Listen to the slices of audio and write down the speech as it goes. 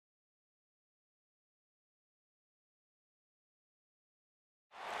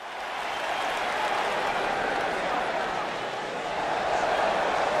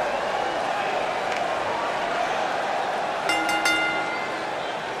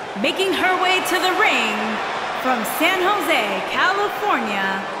Making her way to the ring from San Jose,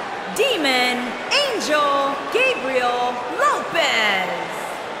 California, Demon Angel Gabriel Lopez.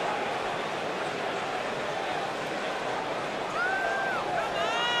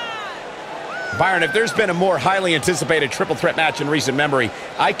 Byron, if there's been a more highly anticipated triple threat match in recent memory,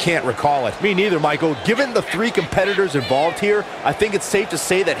 I can't recall it. Me neither, Michael. Given the three competitors involved here, I think it's safe to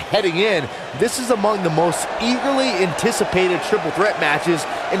say that heading in, this is among the most eagerly anticipated triple threat matches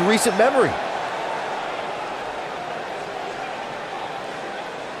in recent memory.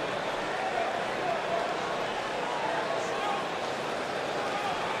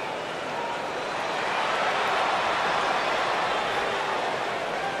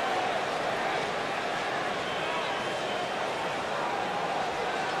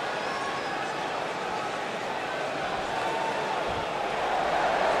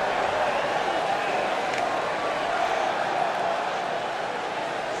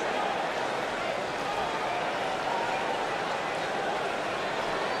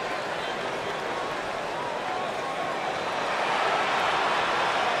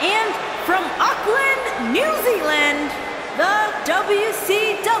 And from Auckland, New Zealand, the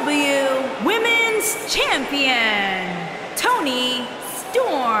WCW Women's Champion, Toni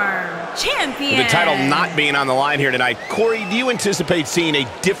Storm, champion. With the title not being on the line here tonight, Corey, do you anticipate seeing a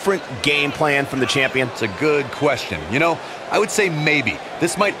different game plan from the champion? It's a good question. You know, I would say maybe.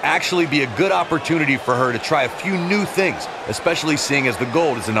 This might actually be a good opportunity for her to try a few new things, especially seeing as the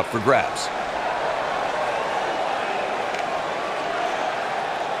gold isn't up for grabs.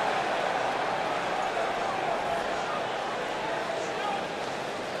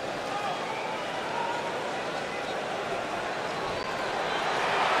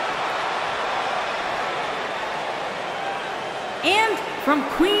 And from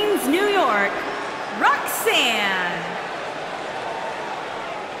Queens, New York, Roxanne.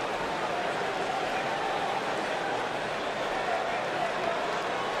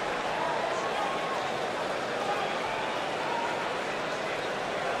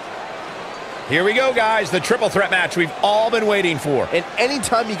 Here we go, guys. The triple threat match we've all been waiting for. And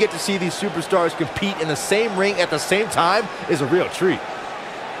anytime you get to see these superstars compete in the same ring at the same time is a real treat.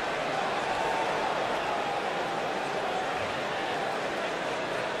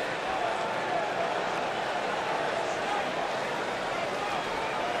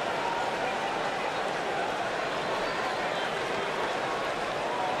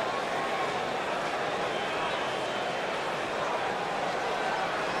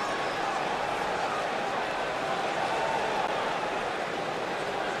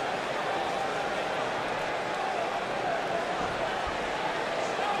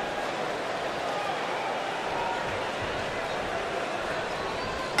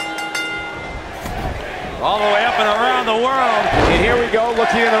 All the way up and around the world. And here we go,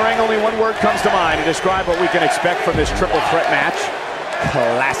 looking in the ring, only one word comes to mind to describe what we can expect from this triple threat match.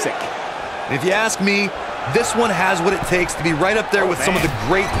 Classic. If you ask me, this one has what it takes to be right up there with some of the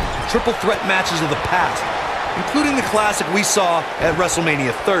great triple threat matches of the past, including the classic we saw at WrestleMania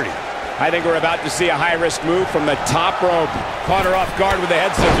 30. I think we're about to see a high-risk move from the top rope. Caught her off guard with the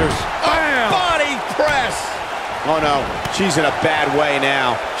head scissors. Bam! Body press! Oh no, she's in a bad way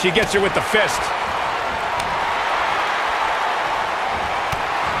now. She gets her with the fist.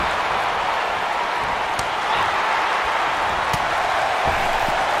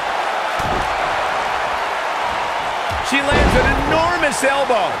 She lands an enormous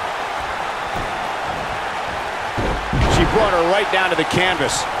elbow. She brought her right down to the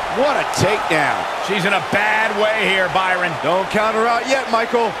canvas. What a takedown. She's in a bad way here, Byron. Don't count her out yet,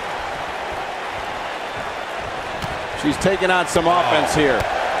 Michael. She's taking on some offense here.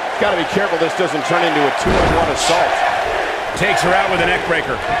 Got to be careful this doesn't turn into a 2-on-1 assault. Takes her out with a neck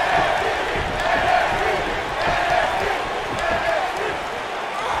breaker.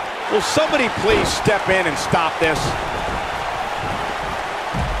 Will somebody please step in and stop this?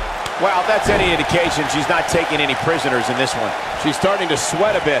 Well, that's any indication she's not taking any prisoners in this one. She's starting to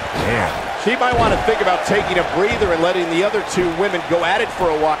sweat a bit. Yeah. She might want to think about taking a breather and letting the other two women go at it for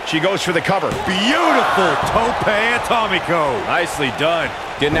a while. She goes for the cover. Beautiful tope atomico. Nicely done.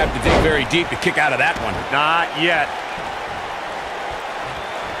 Didn't have to dig very deep to kick out of that one. Not yet.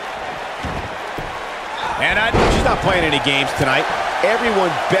 And she's not playing any games tonight.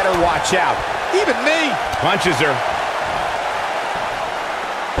 Everyone better watch out. Even me. Punches her.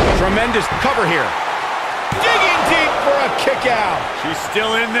 Tremendous cover here. Digging deep for a kick out. She's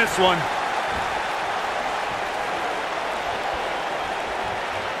still in this one.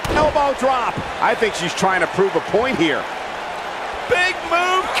 Elbow drop. I think she's trying to prove a point here. Big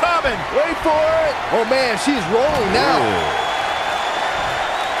move coming. Wait for it. Oh, man, she's rolling now.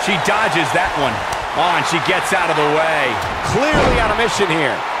 Ooh. She dodges that one. Oh, and she gets out of the way. Clearly on a mission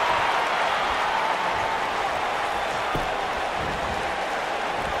here.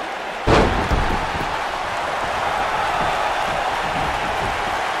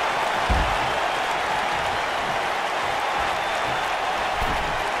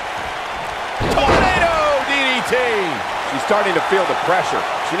 She's starting to feel the pressure.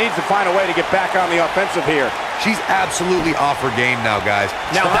 She needs to find a way to get back on the offensive here. She's absolutely off her game now, guys.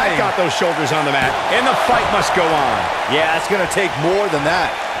 Now that got those shoulders on the mat, and the fight must go on. Yeah, it's going to take more than that.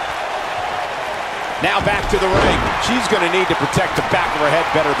 Now back to the ring. She's going to need to protect the back of her head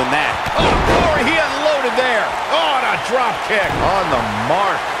better than that. Oh, Corey, he unloaded there. Oh, and a drop kick. On the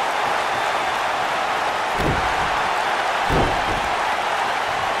mark.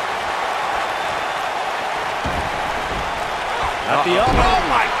 At the elbow. Oh,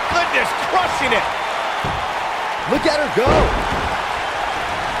 my goodness, crushing it. Look at her go.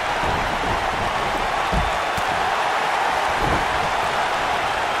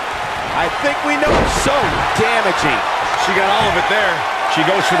 I think we know it's so damaging. She got all of it there. She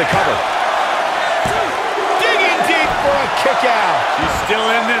goes for the cover. Digging deep for a kick out. She's still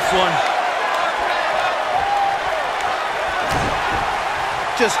in this one.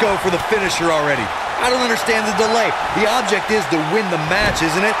 Just go for the finisher already. I don't understand the delay. The object is to win the match,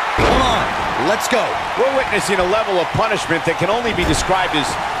 isn't it? Come on, let's go. We're witnessing a level of punishment that can only be described as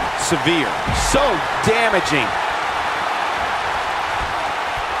severe. So damaging.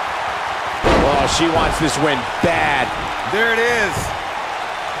 Oh, she wants this win bad. There it is.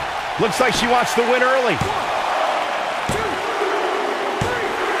 Looks like she wants the win early.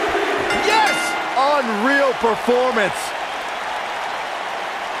 Yes! Unreal performance.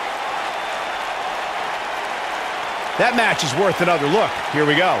 That match is worth another look. Here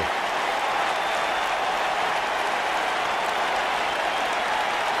we go.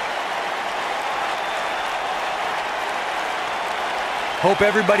 Hope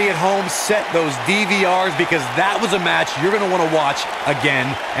everybody at home set those DVRs because that was a match you're going to want to watch again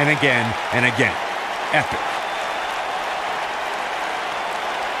and again and again. Epic.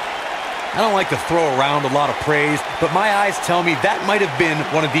 I don't like to throw around a lot of praise, but my eyes tell me that might have been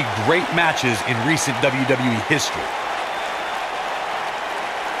one of the great matches in recent WWE history.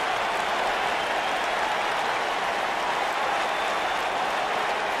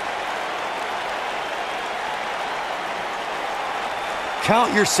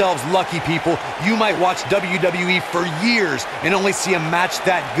 Count yourselves lucky, people. You might watch WWE for years and only see a match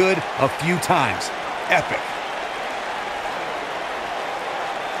that good a few times. Epic.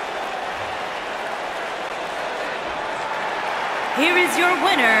 Here is your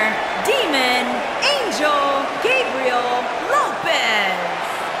winner, Demon Angel Gabriel Lopez.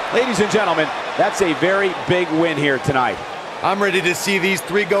 Ladies and gentlemen, that's a very big win here tonight. I'm ready to see these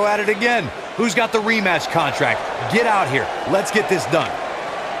three go at it again. Who's got the rematch contract? Get out here. Let's get this done.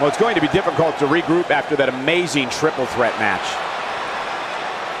 Well, it's going to be difficult to regroup after that amazing triple threat match.